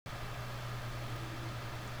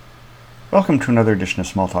Welcome to another edition of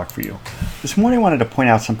Smalltalk for You. This morning I wanted to point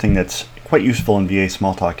out something that's quite useful in VA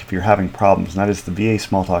Smalltalk if you're having problems, and that is the VA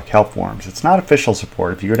Smalltalk help forums. It's not official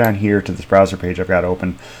support. If you go down here to this browser page I've got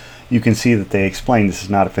open, you can see that they explain this is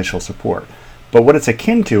not official support. But what it's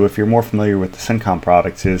akin to, if you're more familiar with the CINCOM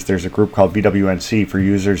products, is there's a group called VWNC for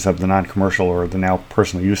users of the non-commercial or the now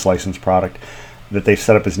personal use license product that they've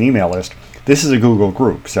set up as an email list. This is a Google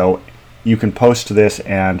group, so you can post to this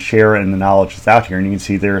and share in the knowledge that's out here. And you can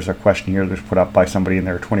see there's a question here that's put up by somebody, and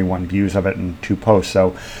there are 21 views of it and 2 posts.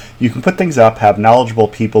 So you can put things up, have knowledgeable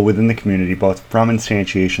people within the community, both from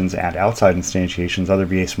instantiations and outside instantiations, other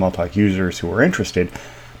VA Smalltalk users who are interested,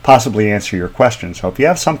 possibly answer your questions. So if you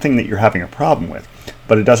have something that you're having a problem with,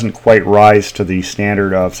 but it doesn't quite rise to the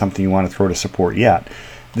standard of something you want to throw to support yet,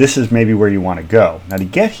 this is maybe where you want to go. Now to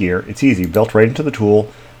get here, it's easy. Built right into the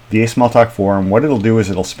tool, VA Smalltalk forum. What it'll do is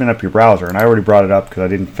it'll spin up your browser, and I already brought it up because I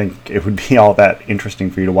didn't think it would be all that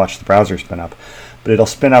interesting for you to watch the browser spin up. But it'll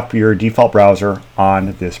spin up your default browser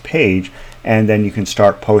on this page, and then you can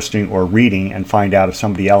start posting or reading and find out if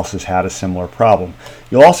somebody else has had a similar problem.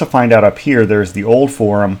 You'll also find out up here there's the old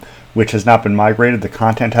forum, which has not been migrated. The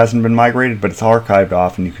content hasn't been migrated, but it's archived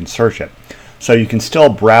off and you can search it. So you can still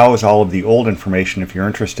browse all of the old information if you're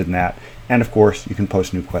interested in that, and of course you can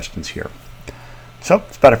post new questions here. So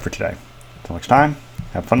that's about it for today. Until next time,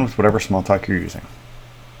 have fun with whatever Smalltalk you're using.